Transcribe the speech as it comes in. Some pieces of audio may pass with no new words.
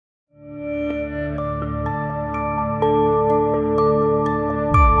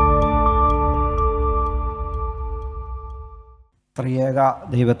ത്രിയേക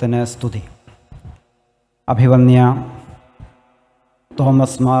ദൈവത്തിന് സ്തുതി. അഭിവന്യ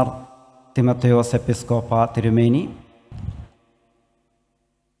തോമസ് മാർ തിമോഥെയോസ് എപ്പിസ്കോപ്പ തിരുമേനി,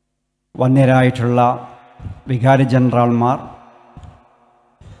 വന്യരായിട്ടുള്ള വികാരി ജനറൽമാർ,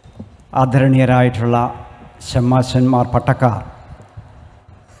 ആദരണീയരായിട്ടുള്ള ശമ്മാശന്മാർ, പട്ടക്കാർ,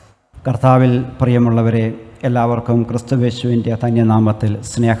 കർത്താവിൽ പ്രിയമുള്ളവരെ, എല്ലാവർക്കും ക്രിസ്തുവേശുവിൻ്റെ ധന്യനാമത്തിൽ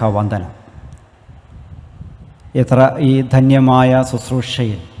സ്നേഹവന്ദനം. ഈ ധന്യമായ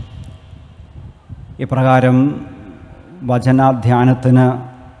ശുശ്രൂഷയിൽ ഇപ്രകാരം വചനാധ്യാനത്തിന്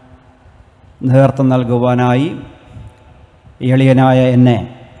നേതൃത്വം നൽകുവാനായി എളിയനായ എന്നെ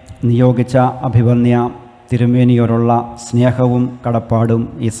നിയോഗിച്ച അഭിവന്യ തിരുമേനിയോടുള്ള സ്നേഹവും കടപ്പാടും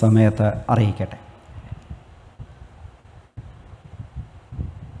ഈ സമയത്ത് അറിയിക്കട്ടെ.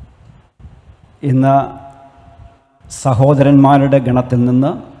 ഇന്ന് സഹോദരന്മാരുടെ ഗണത്തിൽ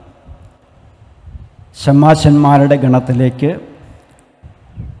നിന്ന് ശമ്മാശന്മാരുടെ ഗണത്തിലേക്ക്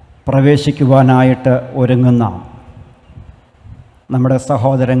പ്രവേശിക്കുവാനായിട്ട് ഒരുങ്ങുന്ന നമ്മുടെ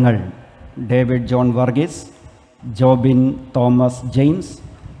സഹോദരങ്ങൾ David John Varghese, Jobin Thomas James,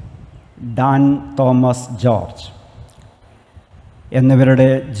 Dan Thomas George എന്നിവരുടെ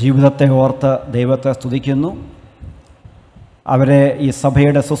ജീവിതത്തെ ഓർത്ത് ദൈവത്തെ സ്തുതിക്കുന്നു. അവരെ ഈ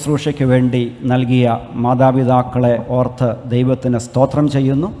സഭയുടെ ശുശ്രൂഷയ്ക്ക് വേണ്ടി നൽകിയ മാതാപിതാക്കളെ ഓർത്ത് ദൈവത്തിന് സ്തോത്രം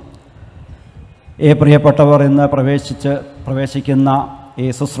ചെയ്യുന്നു. പ്രിയപ്പെട്ടവർ, ഇന്ന് പ്രവേശിക്കുന്ന ഈ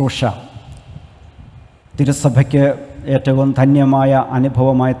ശുശ്രൂഷ തിരുസഭയ്ക്ക് ഏറ്റവും ധന്യമായ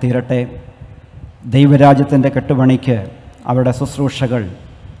അനുഭവമായി തീരട്ടെ. ദൈവരാജ്യത്തിൻ്റെ കെട്ടുപണിക്ക് അവരുടെ ശുശ്രൂഷകൾ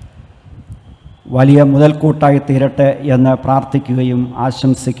വലിയ മുതൽക്കൂട്ടായി തീരട്ടെ എന്ന് പ്രാർത്ഥിക്കുകയും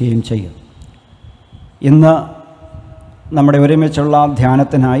ആശംസിക്കുകയും ചെയ്യും. ഇന്ന് നമ്മുടെ ഒരുമിച്ചുള്ള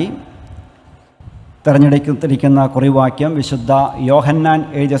ധ്യാനത്തിനായി തിരഞ്ഞെടുത്തിരിക്കുന്ന കുറിവാക്യം വിശുദ്ധ യോഹന്നാൻ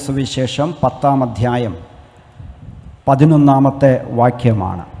എഴുതിയ സുവിശേഷം 10-ാം അധ്യായം 11-ാമത്തെ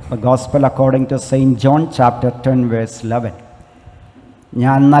വാക്യമാണ്. Gospel according to saint John chapter 10 verse 11.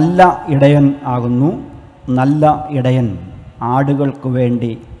 ഞാൻ നല്ല ഇടയൻ ആകുന്നു, നല്ല ഇടയൻ ആടുകൾക്ക്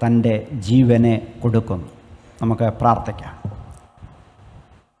വേണ്ടി തൻ്റെ ജീവനെ കൊടുക്കുന്നു. നമുക്ക് പ്രാർത്ഥിക്കാം.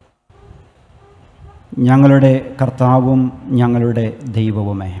 ഞങ്ങളുടെ കർത്താവും ഞങ്ങളുടെ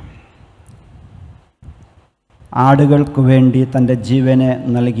ദൈവവുമേ, ആടുകൾക്ക് വേണ്ടി തൻ്റെ ജീവനെ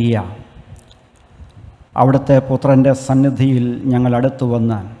നൽകിയ അവിടുത്തെ പുത്രൻ്റെ സന്നിധിയിൽ ഞങ്ങൾ അടുത്തു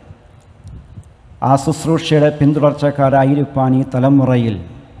വന്ന് ആ ശുശ്രൂഷയുടെ പിന്തുടർച്ചക്കാരായിരിക്കാൻ ഈ തലമുറയിൽ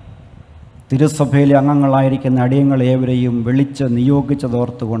തിരുസഭയിലെ അംഗങ്ങളായിരിക്കുന്ന അടിയങ്ങളേവരെയും വിളിച്ച്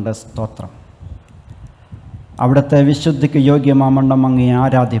നിയോഗിച്ചതോർത്തുകൊണ്ട് സ്തോത്രം. അവിടുത്തെ വിശുദ്ധിക്ക് യോഗ്യമാമണ്ണം അങ്ങേ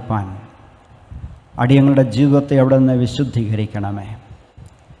ആരാധിപ്പാൻ അടിയങ്ങളുടെ ജീവിതത്തെ അവിടെ നിന്ന് വിശുദ്ധീകരിക്കണമേ.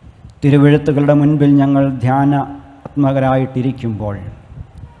 തിരുവെഴുത്തുകളുടെ മുൻപിൽ ഞങ്ങൾ ധ്യാനാത്മകരായിട്ടിരിക്കുമ്പോൾ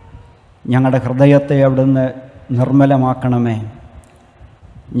ഞങ്ങളുടെ ഹൃദയത്തെ അവിടുന്ന് നിർമ്മലമാക്കണമേ.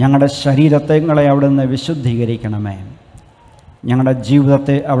 ഞങ്ങളുടെ ശരീരങ്ങളെ അവിടുന്ന് വിശുദ്ധീകരിക്കണമേ. ഞങ്ങളുടെ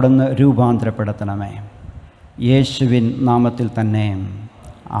ജീവിതത്തെ അവിടുന്ന് രൂപാന്തരപ്പെടുത്തണമേ. യേശുവിൻ നാമത്തിൽ തന്നെ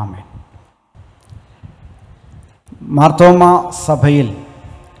ആമേൻ. മാർത്തോമ സഭയിൽ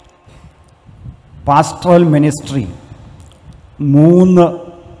പാസ്റ്ററൽ മിനിസ്ട്രി 3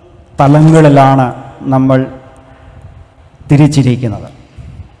 തലങ്ങളിലാണ് നമ്മൾ തിരിച്ചിരിക്കുന്നത്.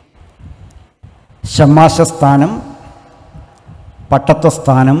 ശമ്മാശസ്ഥാനം,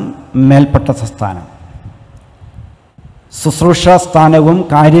 പട്ടത്വസ്ഥാനം, മേൽപ്പട്ടത്വസ്ഥാനം. ശുശ്രൂഷാസ്ഥാനവും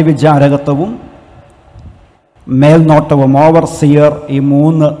കാര്യവിചാരകത്വവും മേൽനോട്ടവും, ഓവർസിയർ, ഈ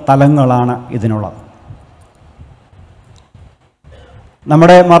 3 തലങ്ങളാണ് ഇതിനുള്ളത്.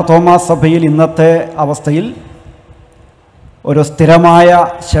 നമ്മുടെ മാർത്തോമ സഭയിൽ ഇന്നത്തെ അവസ്ഥയിൽ ഒരു സ്ഥിരമായ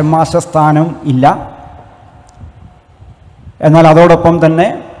ശമ്മാശസ്ഥാനം ഇല്ല. എന്നാൽ അതോടൊപ്പം തന്നെ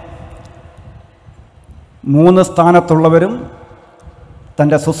 3 സ്ഥാനത്തുള്ളവരും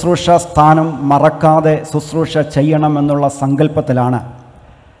തൻ്റെ ശുശ്രൂഷ സ്ഥാനം മറക്കാതെ ശുശ്രൂഷ ചെയ്യണമെന്നുള്ള സങ്കല്പത്തിലാണ്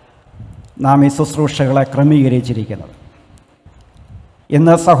നാം ഈ ശുശ്രൂഷകളെ ക്രമീകരിച്ചിരിക്കുന്നത്.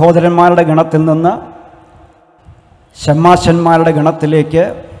 ഇന്ന് സഹോദരന്മാരുടെ ഗണത്തിൽ നിന്ന് ശമ്മാശന്മാരുടെ ഗണത്തിലേക്ക്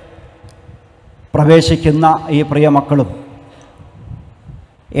പ്രവേശിക്കുന്ന ഈ പ്രിയ മക്കളും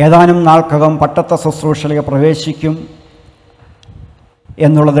ഏതാനും നാൾക്കകം പട്ടത്ത ശുശ്രൂഷയിലേക്ക് പ്രവേശിക്കും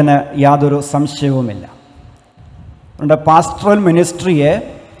എന്നുള്ളതിന് യാതൊരു സംശയവുമില്ല. അതുകൊണ്ട് പാസ്റ്ററൽ മിനിസ്ട്രിയെ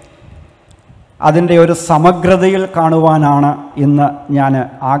അതിൻ്റെ ഒരു സമഗ്രതയിൽ കാണുവാനാണ് ഇന്ന് ഞാൻ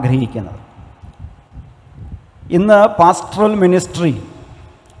ആഗ്രഹിക്കുന്നത്. ഇന്ന് പാസ്റ്ററൽ മിനിസ്ട്രി,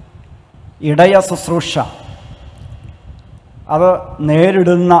 ഇടയ ശുശ്രൂഷ, അത്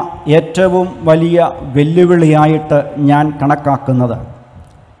നേരിടുന്ന ഏറ്റവും വലിയ വെല്ലുവിളിയായിട്ട് ഞാൻ കണക്കാക്കുന്നത്,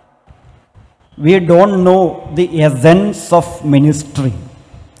 we don't know the essence of ministry.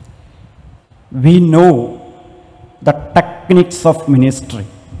 We know the techniques of ministry.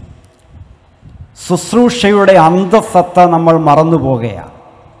 ശുശ്രൂഷയുടെ അന്തസത്ത നമ്മൾ മറന്നു പോകുകയാണ്.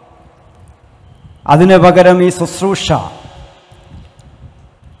 അതിനു പകരം ഈ ശുശ്രൂഷ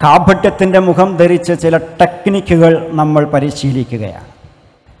കാപട്യത്തിൻ്റെ മുഖം ധരിച്ച് ചില ടെക്നിക്കുകൾ നമ്മൾ പരിശീലിക്കുകയാണ്.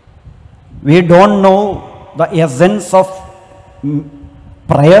 We don't know the essence of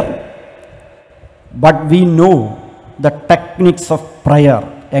prayer, but we know the techniques of prayer,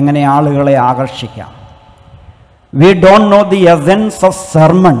 എങ്ങനെ ആളുകളെ ആകർഷിക്കാം. We don't know the essence of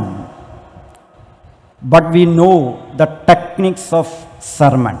sermon, but we know the techniques of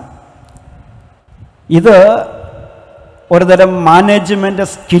sermon. ഇത് ഒരുതരം മാനേജ്മെൻറ്റ്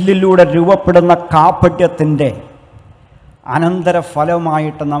സ്കില്ലിലൂടെ രൂപപ്പെടുന്ന കാപട്യത്തിൻ്റെ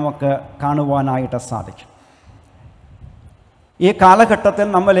അനന്തരഫലമായിട്ട് നമുക്ക് കാണുവാനായിട്ട് സാധിക്കും. ഈ കാലഘട്ടത്തിൽ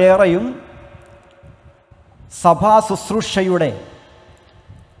നമ്മളേറെയും സഭാ ശുശ്രൂഷയുടെ,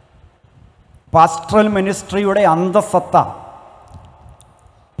 പാസ്റ്ററൽ മിനിസ്ട്രിയുടെ അന്തസത്ത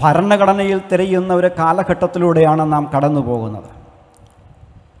ഭരണഘടനയിൽ തിരയുന്ന ഒരു കാലഘട്ടത്തിലൂടെയാണ് നാം കടന്നു പോകുന്നത്.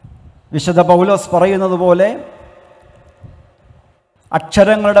 വിശുദ്ധ പൗലോസ് പറയുന്നത് പോലെ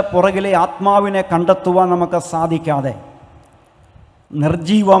അക്ഷരങ്ങളുടെ പുറകിലെ ആത്മാവിനെ കണ്ടെത്തുവാൻ നമുക്ക് സാധിക്കാതെ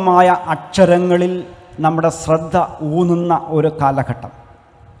നിർജീവമായ അക്ഷരങ്ങളിൽ നമ്മുടെ ശ്രദ്ധ ഊന്നുന്ന ഒരു കാലഘട്ടം.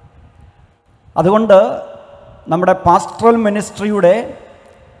 അതുകൊണ്ട് നമ്മുടെ പാസ്റ്ററൽ മിനിസ്ട്രിയുടെ,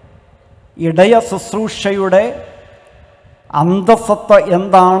 ഇടയ ശുശ്രൂഷയുടെ അന്തസത്ത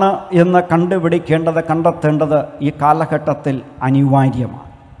എന്താണ് എന്ന് കണ്ടെത്തേണ്ടത് ഈ കാലഘട്ടത്തിൽ അനിവാര്യമാണ്.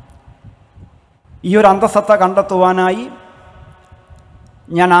 ഈ ഒരു അന്തസത്ത കണ്ടെത്തുവാനായി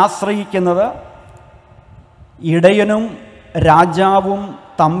ഞാൻ ആശ്രയിക്കുന്നത് ഇടയനും രാജാവും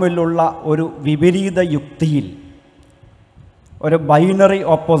തമ്മിലുള്ള ഒരു വിപരീത യുക്തിയിൽ, ഒരു binary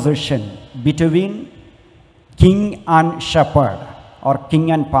opposition between king and shepherd or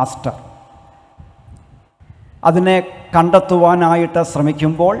king and pastor, അതിനെ കണ്ടെത്തുവാനായിട്ട്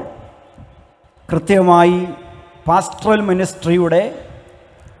ശ്രമിക്കുമ്പോൾ കൃത്യമായി പാസ്റ്ററൽ മിനിസ്ട്രിയുടെ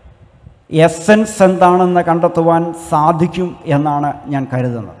എസൻസ് എന്താണെന്ന് കണ്ടെത്തുവാൻ സാധിക്കും എന്നാണ് ഞാൻ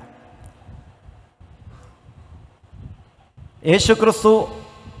കരുതുന്നത്. യേശുക്രിസ്തു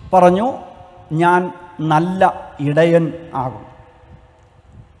പറഞ്ഞു, ഞാൻ നല്ല ഇടയൻ ആകും.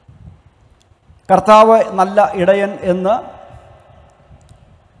 കർത്താവ് നല്ല ഇടയൻ എന്ന്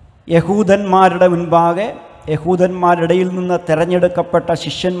യഹൂദന്മാരുടെ മുൻപാകെ, യഹൂദന്മാരുടെ ഇടയിൽ നിന്ന് തിരഞ്ഞെടുക്കപ്പെട്ട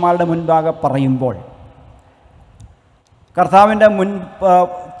ശിഷ്യന്മാരുടെ മുൻപാകെ പറയുമ്പോൾ കർത്താവിൻ്റെ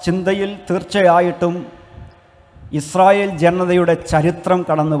ചിന്തയിൽ തീർച്ചയായിട്ടും ഇസ്രായേൽ ജനതയുടെ ചരിത്രം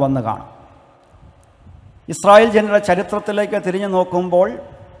കടന്നു വന്ന് കാണും. ഇസ്രായേൽ ജനതയുടെ ചരിത്രത്തിലേക്ക് തിരിഞ്ഞു നോക്കുമ്പോൾ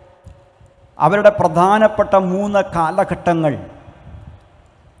അവരുടെ പ്രധാനപ്പെട്ട 3 കാലഘട്ടങ്ങൾ,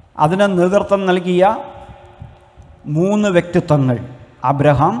 അതിന് നേതൃത്വം നൽകിയ 3 വ്യക്തിത്വങ്ങൾ,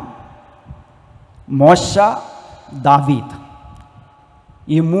 അബ്രഹാം, മോശ, ദാവീദ്,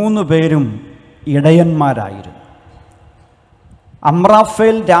 ഈ 3 പേരും ഇടയന്മാരായിരുന്നു.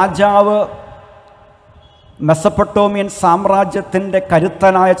 അമ്രാഫേൽ രാജാവ് മെസപ്പൊട്ടോമിയൻ സാമ്രാജ്യത്തിൻ്റെ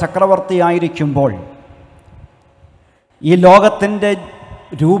കരുത്തനായ ചക്രവർത്തിയായിരിക്കുമ്പോൾ ഈ ലോകത്തിൻ്റെ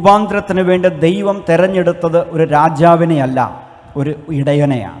രൂപാന്തരത്തിന് വേണ്ടി ദൈവം തിരഞ്ഞെടുത്തത് ഒരു രാജാവിനെയല്ല, ഒരു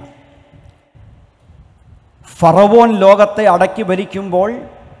ഇടയനെയാണ്. ഫറവോൻ ലോകത്തെ അടക്കി ഭരിക്കുമ്പോൾ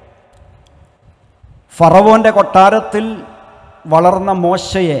ഫറവോൻ്റെ കൊട്ടാരത്തിൽ വളർന്ന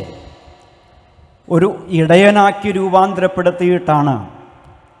മോശയെ ഒരു ഇടയനാക്കി രൂപാന്തരപ്പെടുത്തിയിട്ടാണ്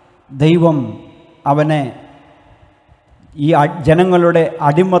ദൈവം അവനെ ഈ ജനങ്ങളുടെ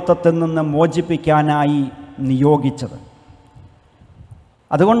അടിമത്തത്തിൽ നിന്ന് മോചിപ്പിക്കാനായി നിയോഗിച്ചത്.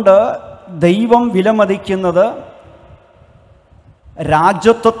 അതുകൊണ്ട് ദൈവം വിലമതിക്കുന്നത്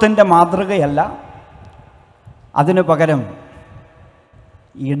രാജത്വത്തിൻ്റെ മാതൃകയല്ല, അതിനു പകരം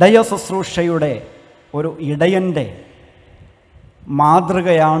ഇടയ ശുശ്രൂഷയുടെ, ഒരു ഇടയൻ്റെ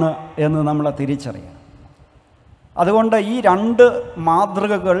മാതൃകയാണ് എന്ന് നമ്മൾ തിരിച്ചറിയണം. അതുകൊണ്ട് ഈ 2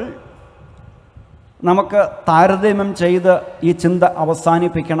 മാതൃകകൾ നമുക്ക് താരതമ്യം ചെയ്ത് ഈ ചിന്ത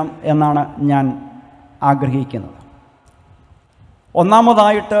അവസാനിപ്പിക്കണം എന്നാണ് ഞാൻ ആഗ്രഹിക്കുന്നത്.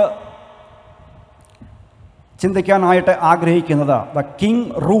 ഒന്നാമതായിട്ട് ചിന്തിക്കാനായിട്ട് ആഗ്രഹിക്കുന്നത്, the king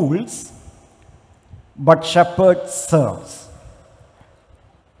rules but shepherd serves.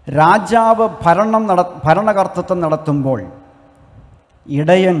 രാജാവ് ഭരണകർത്തൃത്വം നടത്തുമ്പോൾ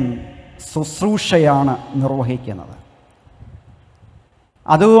ഇടയൻ ശുശ്രൂഷയാണ് നിർവഹിക്കുന്നത്.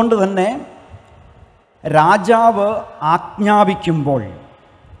 അതുകൊണ്ട് തന്നെ രാജാവ് ആജ്ഞാപിക്കുമ്പോൾ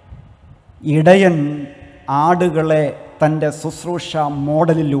ഇടയൻ ആടുകളെ തൻ്റെ ശുശ്രൂഷ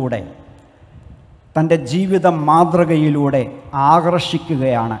മോഡലിലൂടെ, തൻ്റെ ജീവിത മാതൃകയിലൂടെ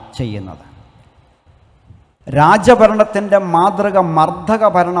ആകർഷിക്കുകയാണ് ചെയ്യുന്നത്. രാജഭരണത്തിൻ്റെ മാതൃക മർദ്ദക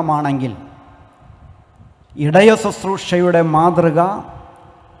ഭരണമാണെങ്കിൽ ഇടയ ശുശ്രൂഷയുടെ മാതൃക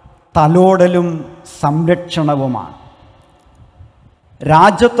തലോടലും സംരക്ഷണവുമാണ്.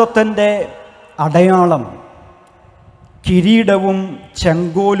 രാജത്വത്തിൻ്റെ അടയാളം കിരീടവും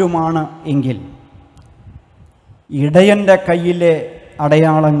ചെങ്കോലുമാണ് എങ്കിൽ ഇടയൻ്റെ കയ്യിലെ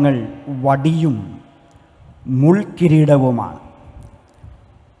അടയാളങ്ങൾ വടിയും മുൾക്കിരീടവുമാണ്.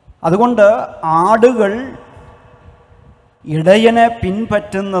 അതുകൊണ്ട് ആടുകൾ ഇടയനെ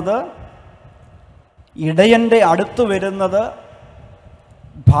പിൻപറ്റുന്നത്, ഇടയൻ്റെ അടുത്ത് വരുന്നത്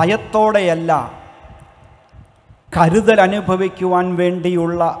ഭയത്തോടെയല്ല, കരുതൽ അനുഭവിക്കുവാൻ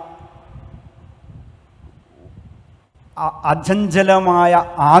വേണ്ടിയുള്ള അചഞ്ചലമായ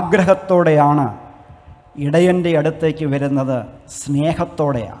ആഗ്രഹത്തോടെയാണ് ഇടയൻ്റെ അടുത്തേക്ക് വരുന്നത്,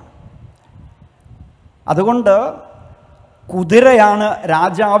 സ്നേഹത്തോടെയാണ്. അതുകൊണ്ട് കുതിരയാണ്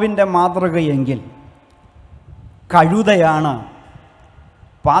രാജാവിൻ്റെ മാതൃകയെങ്കിൽ കഴുതയാണ്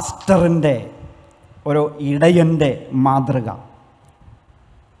പാസ്റ്ററിൻ്റെ, ഒരു ഇടയൻ്റെ മാതൃക.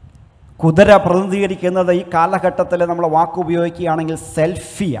 കുതിര പ്രതിനിധീകരിക്കുന്നത് ഈ കാലഘട്ടത്തിൽ നമ്മൾ വാക്കുപയോഗിക്കുകയാണെങ്കിൽ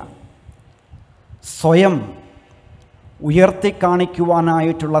സെൽഫിയാണ്. സ്വയം ഉയർത്തി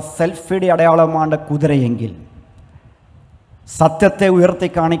കാണിക്കുവാനായിട്ടുള്ള സെൽഫിയുടെ അടയാളമാണ് കുതിരയെങ്കിൽ, സത്യത്തെ ഉയർത്തി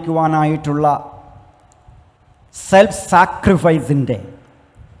കാണിക്കുവാനായിട്ടുള്ള സെൽഫ് സാക്രിഫൈസിൻ്റെ,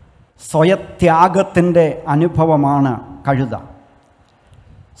 സ്വയത്യാഗത്തിൻ്റെ അനുഭവമാണ് കഴുത.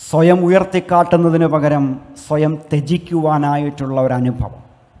 സ്വയം ഉയർത്തിക്കാട്ടുന്നതിന് പകരം സ്വയം ത്യജിക്കുവാനായിട്ടുള്ള ഒരനുഭവം.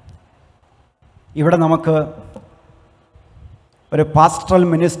 ഇവിടെ നമുക്ക് ഒരു പാസ്റ്ററൽ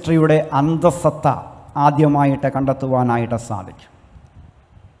മിനിസ്ട്രിയുടെ അന്തസത്ത ആദ്യമായിട്ട് കണ്ടെത്തുവാനായിട്ട് സാധിക്കും.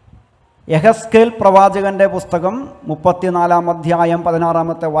 യെഹെസ്കേൽ പ്രവാചകൻ്റെ പുസ്തകം 34-ാം അധ്യായം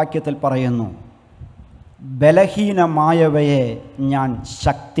 16-ാമത്തെ വാക്യത്തിൽ പറയുന്നു, ബലഹീനമായവയെ ഞാൻ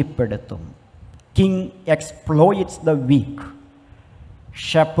ശക്തിപ്പെടുത്തും. King exploits the week,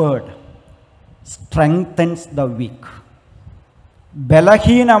 shepherd strengthens the week.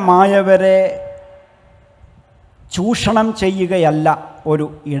 ബലഹീനമായവരെ ചൂഷണം ചെയ്യുകയല്ല ഒരു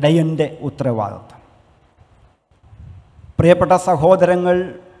ഇടയൻ്റെ ഉത്തരവാദിത്വം. പ്രിയപ്പെട്ട സഹോദരങ്ങൾ,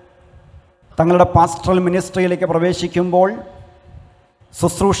 തങ്ങളുടെ പാസ്റ്ററൽ മിനിസ്ട്രിയിലേക്ക് പ്രവേശിക്കുമ്പോൾ,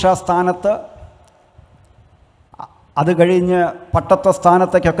 ശുശ്രൂഷ സ്ഥാനത്ത്, അത് കഴിഞ്ഞ് പട്ടത്വ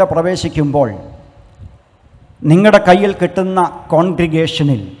സ്ഥാനത്തേക്കൊക്കെ പ്രവേശിക്കുമ്പോൾ നിങ്ങളുടെ കയ്യിൽ കിട്ടുന്ന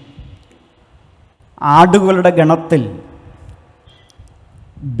കോൺഗ്രിഗേഷനിൽ, ആടുകളുടെ ഗണത്തിൽ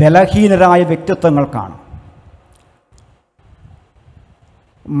ബലഹീനരായ വ്യക്തിത്വങ്ങൾ കാണും.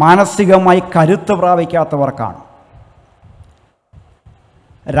 മാനസികമായി കരുത്ത് പ്രാപിക്കാത്തവർ കാണും.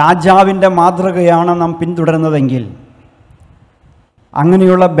 രാജാവിൻ്റെ മാതൃകയാണ് നാം പിന്തുടരുന്നതെങ്കിൽ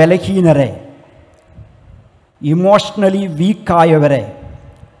അങ്ങനെയുള്ള ബലഹീനരെ, ഇമോഷണലി വീക്കായവരെ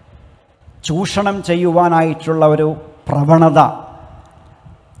ചൂഷണം ചെയ്യുവാനായിട്ടുള്ള ഒരു പ്രവണത,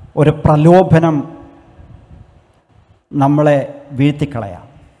 ഒരു പ്രലോഭനം നമ്മളെ വീഴ്ത്തിക്കളയാം.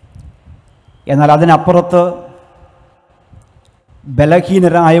 എന്നാൽ അതിനപ്പുറത്ത്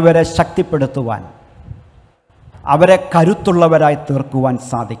ബലഹീനരായവരെ ശക്തിപ്പെടുത്തുവാൻ, അവരെ കരുത്തുള്ളവരായി തീർക്കുവാൻ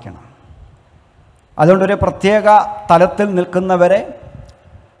സാധിക്കണം. അതുകൊണ്ടൊരു പ്രത്യേക തലത്തിൽ നിൽക്കുന്നവരെ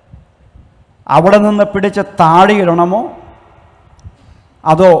അവിടെ നിന്ന് പിടിച്ച് താഴെയിടണമോ,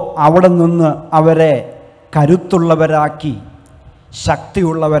 അതോ അവിടെ നിന്ന് അവരെ കരുത്തുള്ളവരാക്കി,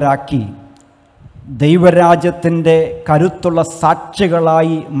 ശക്തിയുള്ളവരാക്കി, ദൈവരാജ്യത്തിൻ്റെ കരുത്തുള്ള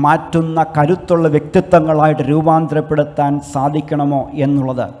സാക്ഷികളായി മാറ്റുന്ന കരുത്തുള്ള വ്യക്തിത്വങ്ങളായിട്ട് രൂപാന്തരപ്പെടുത്താൻ സാധിക്കണമോ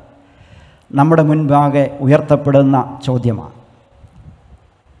എന്നുള്ളത് നമ്മുടെ മുൻപാകെ ഉയർത്തപ്പെടുന്ന ചോദ്യമാണ്.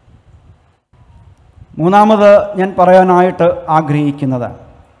 മൂന്നാമത് ഞാൻ പറയാനായിട്ട് ആഗ്രഹിക്കുന്നത്,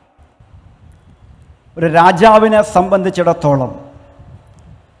 ഒരു രാജാവിനെ സംബന്ധിച്ചിടത്തോളം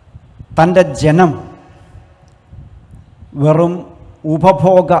തൻ്റെ ജനം വെറും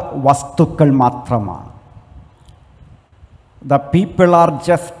ഉപഭോഗ വസ്തുക്കൾ മാത്രമാണ്. The people are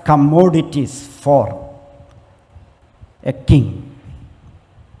just commodities four A king.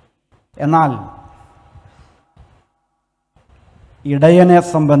 എന്നാൽ ഇടയനെ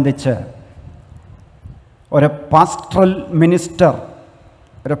സംബന്ധിച്ച് ഒരു പാസ്റ്ററൽ മിനിസ്റ്റർ,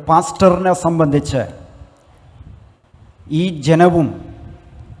 ഒരു പാസ്റ്ററിനെ സംബന്ധിച്ച് ഈ ജനവും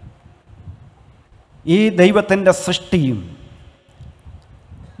ഈ ദൈവത്തിൻ്റെ സൃഷ്ടിയും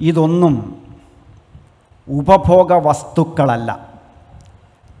ഇതൊന്നും ഉപഭോഗ വസ്തുക്കളല്ല.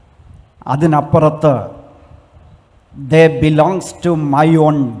 അതിനപ്പുറത്ത് ദേ belongs to my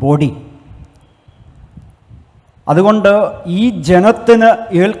own body. അതുകൊണ്ട് ഈ ജനത്തിന്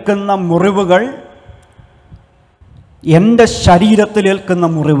ഏൽക്കുന്ന മുറിവുകൾ എൻ്റെ ശരീരത്തിൽ ഏൽക്കുന്ന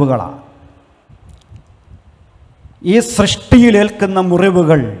മുറിവുകളാണ്. ഈ സൃഷ്ടിയിലേൽക്കുന്ന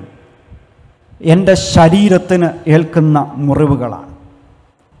മുറിവുകൾ എൻ്റെ ശരീരത്തിന് ഏൽക്കുന്ന മുറിവുകളാണ്.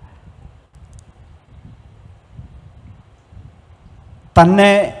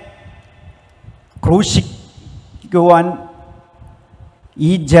 തന്നെ ക്രൂശിക്കുവാൻ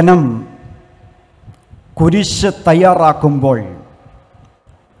ഈ ജനം കുരിശ് തയ്യാറാക്കുമ്പോൾ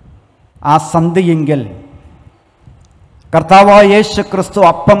ആ സന്ധിയെങ്കിൽ കർത്താവായ യേശു ക്രിസ്തു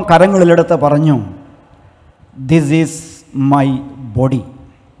അപ്പം കരങ്ങളിലെടുത്ത് പറഞ്ഞു, ദിസ് ഈസ് മൈ ബോഡി.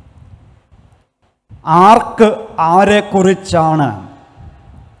 ആർക്ക് ആരെക്കുറിച്ചാണ്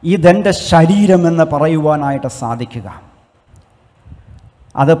ഇതെൻ്റെ ശരീരമെന്ന് പറയുവാനായിട്ട് സാധിക്കുക?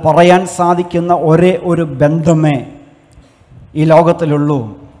 അത് പറയാൻ സാധിക്കുന്ന ഒരേ ഒരു ബന്ധമേ ഈ ലോകത്തിലുള്ളൂ.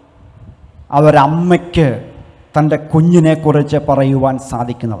 അവരമ്മയ്ക്ക് തൻ്റെ കുഞ്ഞിനെക്കുറിച്ച് പറയുവാൻ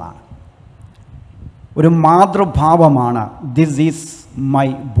സാധിക്കുന്നതാണ്. ഒരു മാതൃഭാവമാണ് ദിസ് ഈസ് മൈ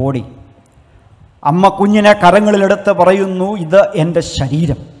ബോഡി. അമ്മ കുഞ്ഞിനെ കരങ്ങളിലെടുത്ത് പറയുന്നു, ഇത് എൻ്റെ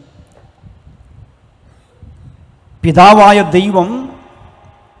ശരീരം. പിതാവായ ദൈവം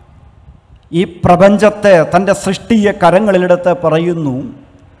ഈ പ്രപഞ്ചത്തെ, തൻ്റെ സൃഷ്ടിയെ കരങ്ങളിലെടുത്ത് പറയുന്നു,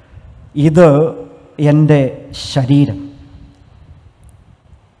 ഇത് എൻ്റെ ശരീരം.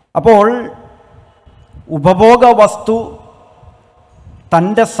 അപ്പോൾ ഉപഭോഗ വസ്തു,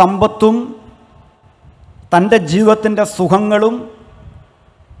 തൻ്റെ സമ്പത്തും തൻ്റെ ജീവിതത്തിൻ്റെ സുഖങ്ങളും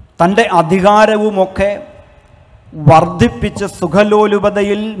തൻ്റെ അധികാരവുമൊക്കെ വർദ്ധിപ്പിച്ച്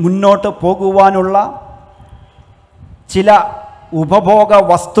സുഖലോലുപതയിൽ മുന്നോട്ട് പോകുവാനുള്ള ചില ഉപഭോഗ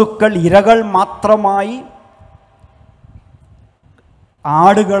വസ്തുക്കൾ, ഇരകൾ മാത്രമായി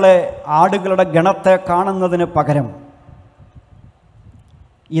ആടുകളുടെ ഗണത്തെ കാണുന്നതിന് പകരം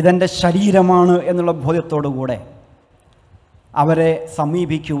ഇതെൻ്റെ ശരീരമാണ് എന്നുള്ള ബോധ്യത്തോടുകൂടെ അവരെ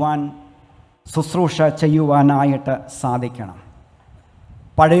സമീപിക്കുവാൻ, ശുശ്രൂഷ ചെയ്യുവാനായിട്ട് സാധിക്കണം.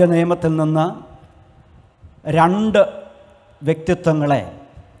 പഴയ നിയമത്തിൽ നിന്ന് 2 വ്യക്തിത്വങ്ങളെ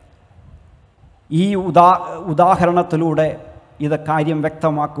ഈ ഉദാഹരണത്തിലൂടെ ഇത് കാര്യം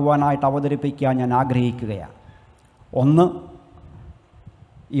വ്യക്തമാക്കുവാനായിട്ട് അവതരിപ്പിക്കാൻ ഞാൻ ആഗ്രഹിക്കുകയാണ്. ഒന്ന്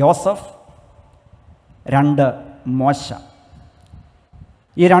യോസഫ്, 2 മോശ.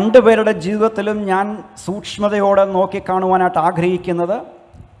 ഈ 2 പേരുടെ ജീവിതത്തിലും ഞാൻ സൂക്ഷ്മതയോടെ നോക്കിക്കാണുവാനായിട്ട് ആഗ്രഹിക്കുന്നത്,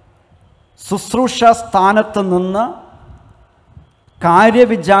 ശുശ്രൂഷ സ്ഥാനത്ത് നിന്ന്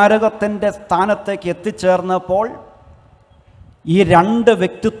കാര്യവിചാരകത്തിൻ്റെ സ്ഥാനത്തേക്ക് എത്തിച്ചേർന്നപ്പോൾ ഈ 2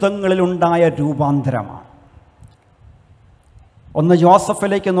 വ്യക്തിത്വങ്ങളിലുണ്ടായ രൂപാന്തരമാണ്. ഒന്ന്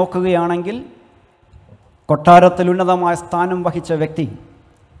യോസഫിലേക്ക് നോക്കുകയാണെങ്കിൽ, കൊട്ടാരത്തിൽ ഉന്നതമായ സ്ഥാനം വഹിച്ച വ്യക്തി,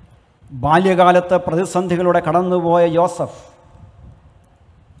 ബാല്യകാലത്ത് പ്രതിസന്ധികളുടെ കടന്നുപോയ യോസഫ്,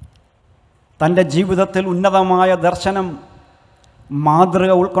 തൻ്റെ ജീവിതത്തിൽ ഉന്നതമായ ദർശനം,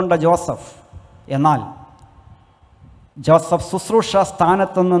 മാതൃക ഉൾക്കൊണ്ട ജോസഫ്. എന്നാൽ ജോസഫ് ശുശ്രൂഷ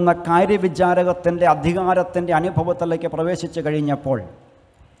സ്ഥാനത്ത് നിന്ന് കാര്യവിചാരകത്തിൻ്റെ അധികാരത്തിൻ്റെ അനുഭവത്തിലേക്ക് പ്രവേശിച്ചു കഴിഞ്ഞപ്പോൾ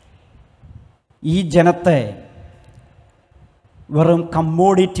ഈ ജനത്തെ വെറും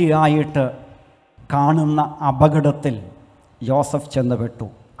കമ്മോഡിറ്റി ആയിട്ട് കാണുന്ന അപകടത്തിൽ യോസഫ് ചെന്നുപെട്ടു.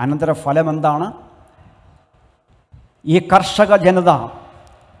 അനന്തരഫലം എന്താണ്? ഈ കർഷക ജനത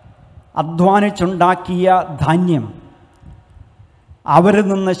അധ്വാനിച്ചുണ്ടാക്കിയ ധാന്യം അവരിൽ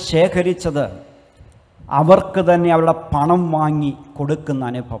നിന്ന് ശേഖരിച്ചത് അവർക്ക് തന്നെ അവരുടെ പണം വാങ്ങി കൊടുക്കുന്ന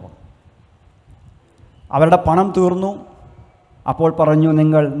അനുഭവം. അവരുടെ പണം തീർന്നു. അപ്പോൾ പറഞ്ഞു,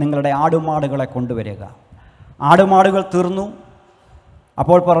 നിങ്ങളുടെ ആടുമാടുകളെ കൊണ്ടുവരിക. ആടുമാടുകൾ തീർന്നു.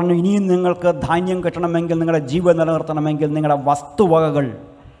 അപ്പോൾ പറഞ്ഞു, ഇനിയും നിങ്ങൾക്ക് ധാന്യം കിട്ടണമെങ്കിൽ, നിങ്ങളുടെ ജീവൻ നിലനിർത്തണമെങ്കിൽ നിങ്ങളുടെ വസ്തുവകകൾ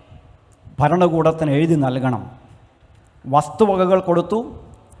ഭരണകൂടത്തിന് എഴുതി നൽകണം. വസ്തുവകകൾ കൊടുത്തു.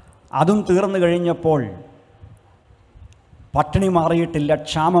 അതും തീർന്നു കഴിഞ്ഞപ്പോൾ പട്ടിണി മാറിയിട്ടില്ല,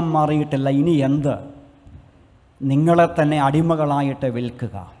 ക്ഷാമം മാറിയിട്ടില്ല. ഇനി എന്ത്? നിങ്ങളെ തന്നെ അടിമകളായിട്ട്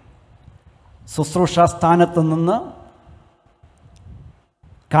വിൽക്കുക. ശുശ്രൂഷ സ്ഥാനത്ത് നിന്ന്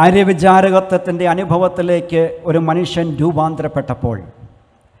കാര്യവിചാരകത്വത്തിൻ്റെ അനുഭവത്തിലേക്ക് ഒരു മനുഷ്യൻ രൂപാന്തരപ്പെട്ടപ്പോൾ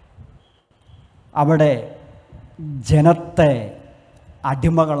അവിടെ ജനത്തെ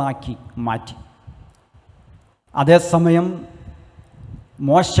അടിമകളാക്കി മാറ്റി. അതേസമയം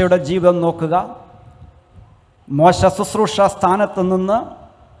മോശയുടെ ജീവിതം നോക്കുക. മോശ ശുശ്രൂഷ സ്ഥാനത്ത് നിന്ന്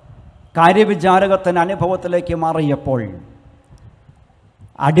കാര്യവിചാരകത്തിൻ്റെ അനുഭവത്തിലേക്ക് മാറിയപ്പോൾ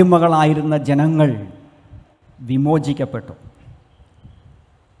അടിമകളായിരുന്ന ജനങ്ങൾ വിമോചിക്കപ്പെട്ടു.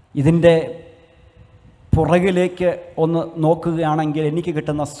 ഇതിൻ്റെ പുറകിലേക്ക് ഒന്ന് നോക്കുകയാണെങ്കിൽ എനിക്ക്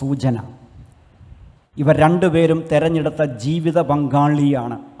കിട്ടുന്ന സൂചന, ഇവർ 2 പേരും തിരഞ്ഞെടുത്ത ജീവിത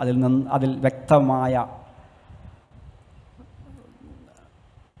പങ്കാളിയാണ് അതിൽ വ്യക്തമായ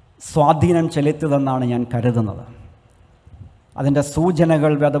സ്വാധീനം ചെലുത്തിയതെന്നാണ് ഞാൻ കരുതുന്നത്. അതിൻ്റെ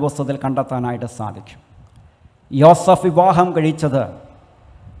സൂചനകൾ വേദപുസ്തകത്തിൽ കണ്ടെത്താനായിട്ട് സാധിക്കും. യോസഫ് വിവാഹം കഴിച്ചത്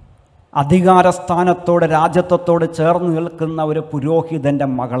അധികാരസ്ഥാനത്തോട്, രാജ്യത്വത്തോട് ചേർന്ന് നിൽക്കുന്ന ഒരു പുരോഹിതൻ്റെ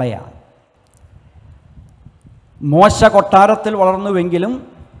മകളെയാണ്. മോശ കൊട്ടാരത്തിൽ വളർന്നുവെങ്കിലും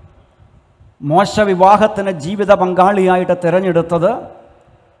മോശ വിവാഹത്തിന് ജീവിത പങ്കാളിയായിട്ട് തിരഞ്ഞെടുത്തത്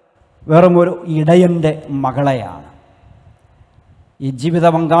വെറും ഒരു ഇടയൻ്റെ മകളെയാണ്. ഈ ജീവിത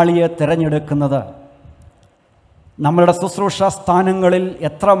പങ്കാളിയെ തിരഞ്ഞെടുക്കുന്നത് നമ്മളുടെ ശുശ്രൂഷ സ്ഥാനങ്ങളിൽ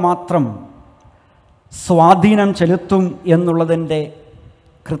എത്രമാത്രം സ്വാധീനം ചെലുത്തും എന്നുള്ളതിൻ്റെ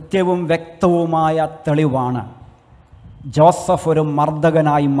കൃത്യവും വ്യക്തവുമായ തെളിവാണ്. ജോസഫ് ഒരു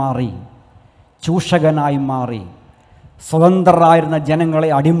മർദ്ദകനായി മാറി, ചൂഷകനായി മാറി, സ്വതന്ത്രരായിരുന്ന ജനങ്ങളെ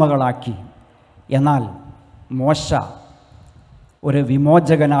അടിമകളാക്കി. എന്നാൽ മോശ ഒരു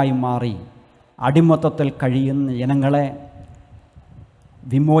വിമോചകനായി മാറി അടിമത്തത്തിൽ കഴിയുന്ന ജനങ്ങളെ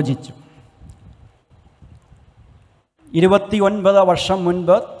വിമോചിച്ചു. 29 വർഷം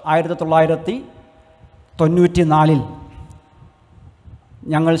മുൻപ് 1994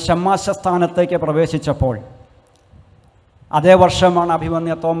 ഞങ്ങൾ ഷമ്മാശ സ്ഥാനത്തേക്ക് പ്രവേശിച്ചപ്പോൾ അതേ വർഷമാണ്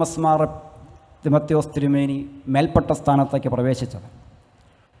അഭിമന്യ തോമസ് മാർ തിമത്യോസ് തിരുമേനി മേൽപ്പെട്ട സ്ഥാനത്തേക്ക് പ്രവേശിച്ചത്.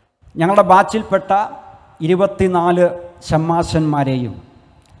 ഞങ്ങളുടെ ബാച്ചിൽപ്പെട്ട 24 ഷമ്മാശന്മാരെയും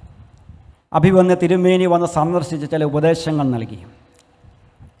അഭിമന്യ തിരുമേനി വന്ന് സന്ദർശിച്ച് ചില ഉപദേശങ്ങൾ നൽകി.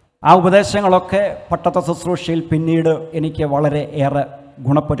 ആ ഉപദേശങ്ങളൊക്കെ പട്ടത്ത ശുശ്രൂഷയിൽ പിന്നീട് എനിക്ക് വളരെ ഏറെ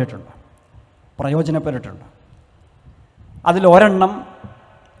ഗുണപ്പെട്ടിട്ടുണ്ട്, പ്രയോജനപ്പെട്ടിട്ടുണ്ട്. അതിലൊരെണ്ണം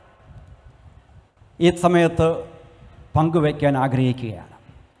ഈ സമയത്ത് പങ്കുവയ്ക്കാൻ ആഗ്രഹിക്കുകയാണ്.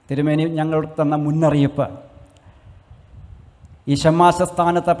 തിരുമേനി ഞങ്ങൾക്ക് തന്ന മുന്നറിയിപ്പ്, ഈ ഷമ്മാശ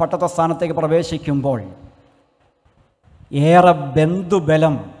സ്ഥാനത്ത് പട്ടത്ത സ്ഥാനത്തേക്ക് പ്രവേശിക്കുമ്പോൾ ഏറെ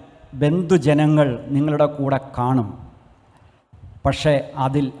ബന്ധുജനങ്ങൾ നിങ്ങളുടെ കൂടെ കാണും, പക്ഷേ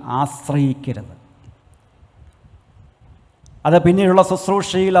അതിൽ ആശ്രയിക്കരുത്. അത് പിന്നീടുള്ള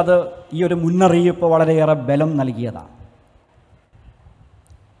ശുശ്രൂഷയിൽ ഈ ഒരു മുന്നറിയിപ്പ് വളരെയേറെ ബലം നൽകിയതാണ്.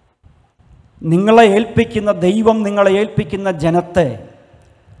 ദൈവം നിങ്ങളെ ഏൽപ്പിക്കുന്ന ജനത്തെ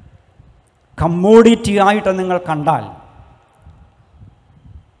കമ്മോഡിറ്റി ആയിട്ട് നിങ്ങൾ കണ്ടാൽ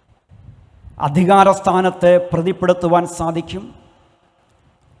അധികാരസ്ഥാനത്തെ പ്രതിപ്പെടുത്തുവാൻ സാധിക്കും,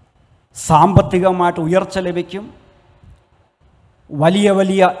 സാമ്പത്തികമായിട്ട് ഉയർച്ച ലഭിക്കും, വലിയ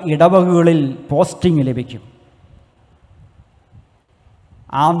വലിയ ഇടവകകളിൽ പോസ്റ്റിംഗ് ലഭിക്കും.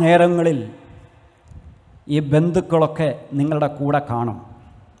 ആ നേരങ്ങളിൽ ഈ ബന്ധുക്കളൊക്കെ നിങ്ങളുടെ കൂടെ കാണും.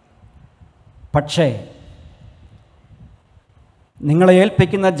 പക്ഷേ നിങ്ങളെ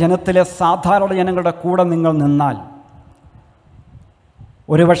ഏൽപ്പിക്കുന്ന ജനത്തിലെ സാധാരണ ജനങ്ങളുടെ കൂടെ നിങ്ങൾ നിന്നാൽ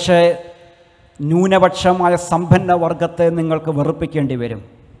ഒരുപക്ഷെ ന്യൂനപക്ഷമായ സമ്പന്ന വർഗത്തെ നിങ്ങൾക്ക് വെറുപ്പിക്കേണ്ടി വരും.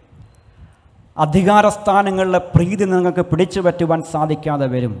 അധികാരസ്ഥാനങ്ങളിലെ പ്രീതി നിങ്ങൾക്ക് പിടിച്ചു പറ്റുവാൻ സാധിക്കാതെ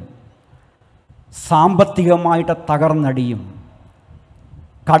വരും. സാമ്പത്തികമായിട്ട് തകർന്നടിയും.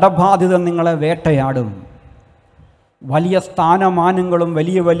 കടബാധിത നിങ്ങളെ വേട്ടയാടും. വലിയ സ്ഥാനമാനങ്ങളും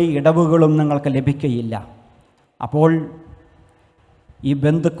വലിയ വലിയ ഇടവുകളും നിങ്ങൾക്ക് ലഭിക്കുകയില്ല. അപ്പോൾ ഈ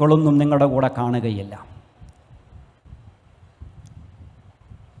ബന്ധുക്കളൊന്നും നിങ്ങളുടെ കൂടെ കാണുകയില്ല.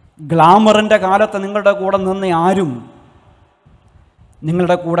 ഗ്ലാമറിൻ്റെ കാലത്ത് നിങ്ങളുടെ കൂടെ നിന്ന് ആരും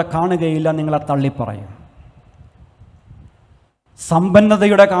നിങ്ങളുടെ കൂടെ കാണുകയില്ല, നിങ്ങളെ തള്ളിപ്പറയും.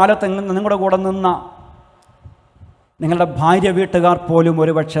 സമ്പന്നതയുടെ കാലത്ത് നിങ്ങളുടെ കൂടെ നിന്ന നിങ്ങളുടെ ഭാര്യ വീട്ടുകാർ പോലും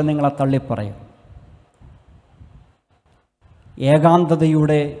ഒരുപക്ഷെ നിങ്ങളെ തള്ളിപ്പറയും.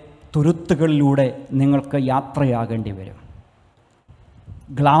 ഏകാന്തതയുടെ തുരുത്തുകളിലൂടെ നിങ്ങൾക്ക് യാത്രയാകേണ്ടി വരും.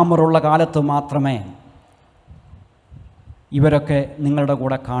 ഗ്ലാമറുള്ള കാലത്ത് മാത്രമേ ഇവരൊക്കെ നിങ്ങളുടെ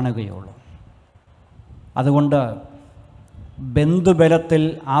കൂടെ കാണുകയുള്ളൂ. അതുകൊണ്ട് ബന്ധുബലത്തിൽ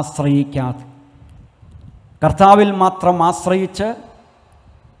ആശ്രയിക്കാതെ കർത്താവിൽ മാത്രം ആശ്രയിച്ച്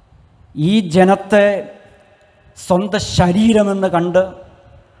ഈ ജനത്തെ സ്വന്തം ശരീരമെന്ന് കണ്ട്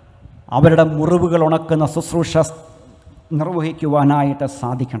അവരുടെ മുറിവുകൾ ഉണക്കുന്ന ശുശ്രൂഷ നിർവഹിക്കുവാനായിട്ട്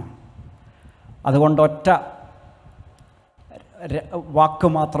സാധിക്കണം. അതുകൊണ്ട് ഒറ്റ വാക്ക്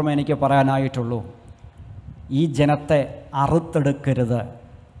മാത്രമേ എനിക്ക് പറയാനായിട്ടുള്ളൂ. ഈ ജനത്തെ അറുത്തെടുക്കരുത്,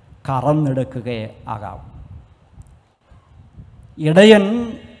 കറന്നെടുക്കുകയേ ആകാവൂ. ഇടയൻ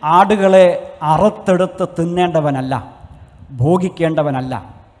ആടുകളെ അറുത്തെടുത്ത് തിന്നേണ്ടവനല്ല, ഭോഗിക്കേണ്ടവനല്ല.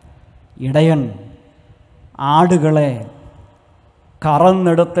 ഇടയൻ ആടുകളെ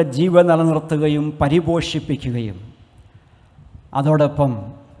കറന്നെടുത്ത് ജീവൻ നിലനിർത്തുകയും പരിപോഷിപ്പിക്കുകയും അതോടൊപ്പം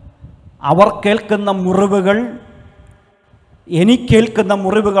അവർ കേൾക്കുന്ന മുറിവുകൾ എനിക്കേൽക്കുന്ന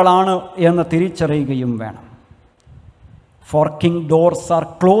മുറിവുകളാണ് എന്ന് തിരിച്ചറിയുകയും വേണം. Forking doors R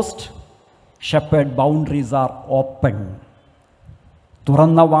closed, shepherd boundaries are open.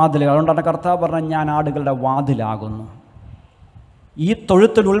 തുറന്ന വാതിലുകൾ. അതുകൊണ്ടാണ് കർത്താവ് പറഞ്ഞത്, ഞാൻ ആടുകളുടെ വാതിലാകുന്നു. ഈ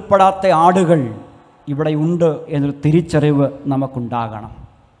തൊഴുത്തിൽ ഉൾപ്പെടാത്ത ആടുകൾ ഇവിടെ ഉണ്ട് എന്നൊരു തിരിച്ചറിവ് നമുക്കുണ്ടാകണം.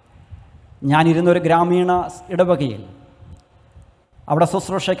 ഞാനിരുന്നൊരു ഗ്രാമീണ ഇടവകയിൽ അവിടെ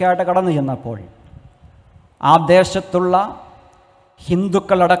ശുശ്രൂഷയ്ക്കായിട്ട് കടന്നു ചെന്നപ്പോൾ ആ ദേശത്തുള്ള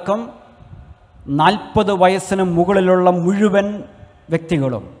ഹിന്ദുക്കളടക്കം 40 വയസ്സിന് മുകളിലുള്ള മുഴുവൻ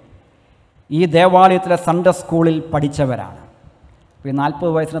വ്യക്തികളും ഈ ദേവാലയത്തിലെ സൺഡേ സ്കൂളിൽ പഠിച്ചവരാണ്. ഈ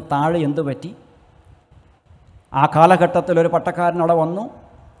 40 വയസ്സിന് താഴെ എന്തു പറ്റി? ആ കാലഘട്ടത്തിൽ ഒരു പട്ടക്കാരനവിടെ വന്നു.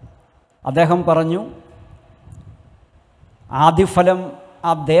 അദ്ദേഹം പറഞ്ഞു, ആദിഫലം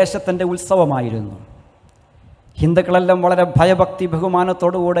ആ ദേശത്തിൻ്റെ ഉത്സവമായിരുന്നു. ഹിന്ദുക്കളെല്ലാം വളരെ ഭയഭക്തി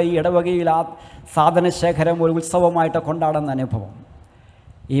ബഹുമാനത്തോടുകൂടെ ഈ ഇടവകയിൽ ആ സാധനശേഖരം ഒരു ഉത്സവമായിട്ട് കൊണ്ടാടുന്ന അനുഭവം.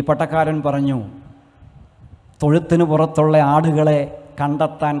 ഈ പട്ടക്കാരൻ പറഞ്ഞു, തൊഴുത്തിന് പുറത്തുള്ള ആടുകളെ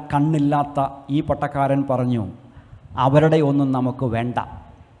കണ്ടെത്താൻ കണ്ണില്ലാത്ത ഈ പട്ടക്കാരൻ പറഞ്ഞു, അവരുടെ ഒന്നും നമുക്ക് വേണ്ട.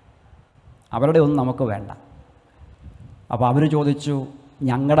 അപ്പോൾ അവർ ചോദിച്ചു,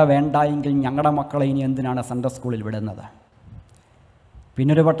 ഞങ്ങളുടെ വേണ്ട എങ്കിൽ ഞങ്ങളുടെ മക്കളെ ഇനി എന്തിനാണ് സൺഡേ സ്കൂളിൽ വിടുന്നത്?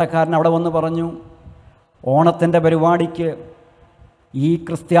 പിന്നൊരു പട്ടക്കാരൻ അവിടെ വന്ന് പറഞ്ഞു, ഓണത്തിൻ്റെ പരിപാടിക്ക് ഈ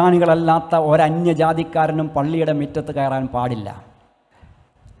ക്രിസ്ത്യാനികളല്ലാത്ത ഒരന്യജാതിക്കാരനും പള്ളിയുടെ മുറ്റത്ത് കയറാൻ പാടില്ല.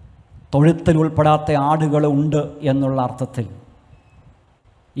 തൊഴുത്തിൽ ഉൾപ്പെടാത്ത ആടുകൾ ഉണ്ട് എന്നുള്ള അർത്ഥത്തിൽ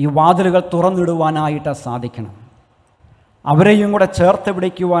ഈ വാതിലുകൾ തുറന്നിടുവാനായിട്ട് സാധിക്കണം. അവരെയും കൂടെ ചേർത്ത്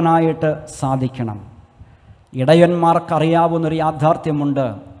പിടിക്കുവാനായിട്ട് സാധിക്കണം. ഇടയന്മാർക്കറിയാവുന്നൊരു യാഥാർത്ഥ്യമുണ്ട്.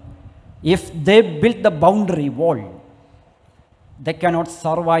 If they build the boundary wall, they cannot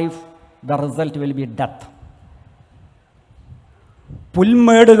survive, the result will be death.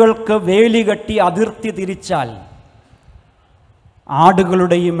 പുൽമേടുകൾക്ക് വേലി കെട്ടി അതിർത്തി തിരിച്ചാൽ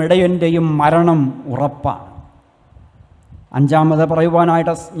ആടുകളുടെയും ഇടയൻ്റെയും മരണം ഉറപ്പാണ്. അഞ്ചാമത്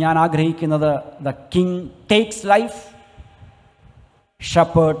പറയുവാനായിട്ട് ഞാൻ ആഗ്രഹിക്കുന്നത്, the king takes life,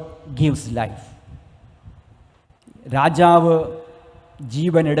 shepherd gives life. രാജാവ്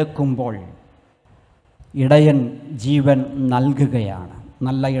ജീവൻ എടുക്കുമ്പോൾ ഇടയൻ ജീവൻ നൽകുകയാണ്.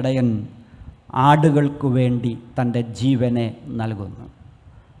 നല്ല ഇടയൻ ആടുകൾക്ക് വേണ്ടി തൻ്റെ ജീവനെ നൽകുന്നു.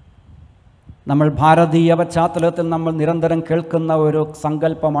 നമ്മൾ ഭാരതീയ പശ്ചാത്തലത്തിൽ നമ്മൾ നിരന്തരം കേൾക്കുന്ന ഒരു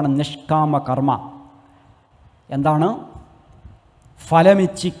സങ്കല്പമാണ് നിഷ്കാമ കർമ്മ. എന്താണ്?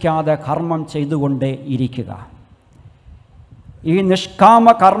 ഫലമിച്ഛിക്കാതെ കർമ്മം ചെയ്തുകൊണ്ടേ ഇരിക്കുക. ഈ നിഷ്കാമ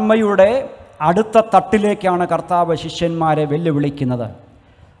കർമ്മയുടെ അടുത്ത തട്ടിലേക്കാണ് കർത്താവ് ശിഷ്യന്മാരെ വെല്ലുവിളിക്കുന്നത്.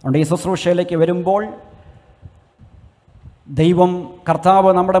 അതുകൊണ്ട് ഈ ശുശ്രൂഷയിലേക്ക് വരുമ്പോൾ ദൈവം കർത്താവ്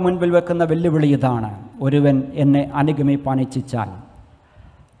നമ്മുടെ മുൻപിൽ വെക്കുന്ന വെല്ലുവിളി ഇതാണ്: ഒരുവൻ എന്നെ അനുഗമിപ്പാൻ ഇച്ഛിച്ചാൽ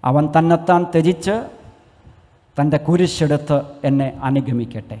അവൻ തന്നെത്താൻ ത്യജിച്ച് തൻ്റെ കുരിശെടുത്ത് എന്നെ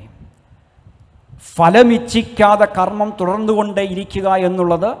അനുഗമിക്കട്ടെ. ഫലമിച്ഛിക്കാതെ കർമ്മം തുടർന്നുകൊണ്ടേ ഇരിക്കുക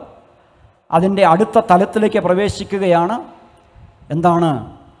എന്നുള്ളത് അതിൻ്റെ അടുത്ത തലത്തിലേക്ക് പ്രവേശിക്കുകയാണ്. എന്താണ്?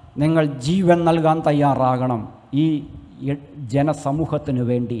 നിങ്ങൾ ജീവൻ നൽകാൻ തയ്യാറാകണം ഈ ജനസമൂഹത്തിനു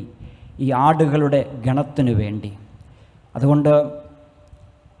വേണ്ടി, ഈ ആടുകളുടെ ഗണത്തിനു വേണ്ടി. അതുകൊണ്ട്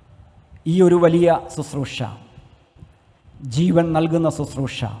ഈ ഒരു വലിയ ശുശ്രൂഷ, ജീവൻ നൽകുന്ന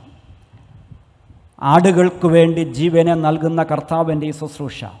ശുശ്രൂഷ, ആടുകൾക്ക് വേണ്ടി ജീവനെ നൽകുന്ന കർത്താവിൻ്റെ ഈ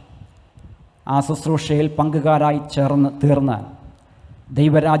ശുശ്രൂഷ, ആ ശുശ്രൂഷയിൽ പങ്കുകാരായി തീർന്ന്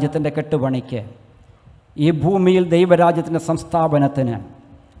ദൈവരാജ്യത്തിൻ്റെ കെട്ടുപണിക്ക്, ഈ ഭൂമിയിൽ ദൈവരാജ്യത്തിൻ്റെ സംസ്ഥാപനത്തിന്,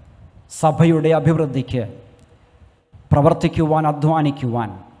 സഭയുടെ അഭിവൃദ്ധിക്ക് പ്രവർത്തിക്കുവാൻ, അധ്വാനിക്കുവാൻ,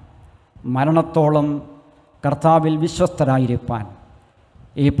 മരണത്തോളം കർത്താവിൽ വിശ്വസ്തരായിരിക്കാൻ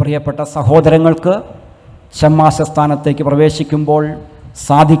ഈ പ്രിയപ്പെട്ട സഹോദരങ്ങൾക്ക് ഷമ്മാസസ്ഥാനത്തേക്ക് പ്രവേശിക്കുമ്പോൾ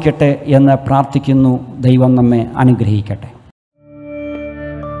സാധിക്കട്ടെ എന്ന് പ്രാർത്ഥിക്കുന്നു. ദൈവം നമ്മെ അനുഗ്രഹിക്കട്ടെ.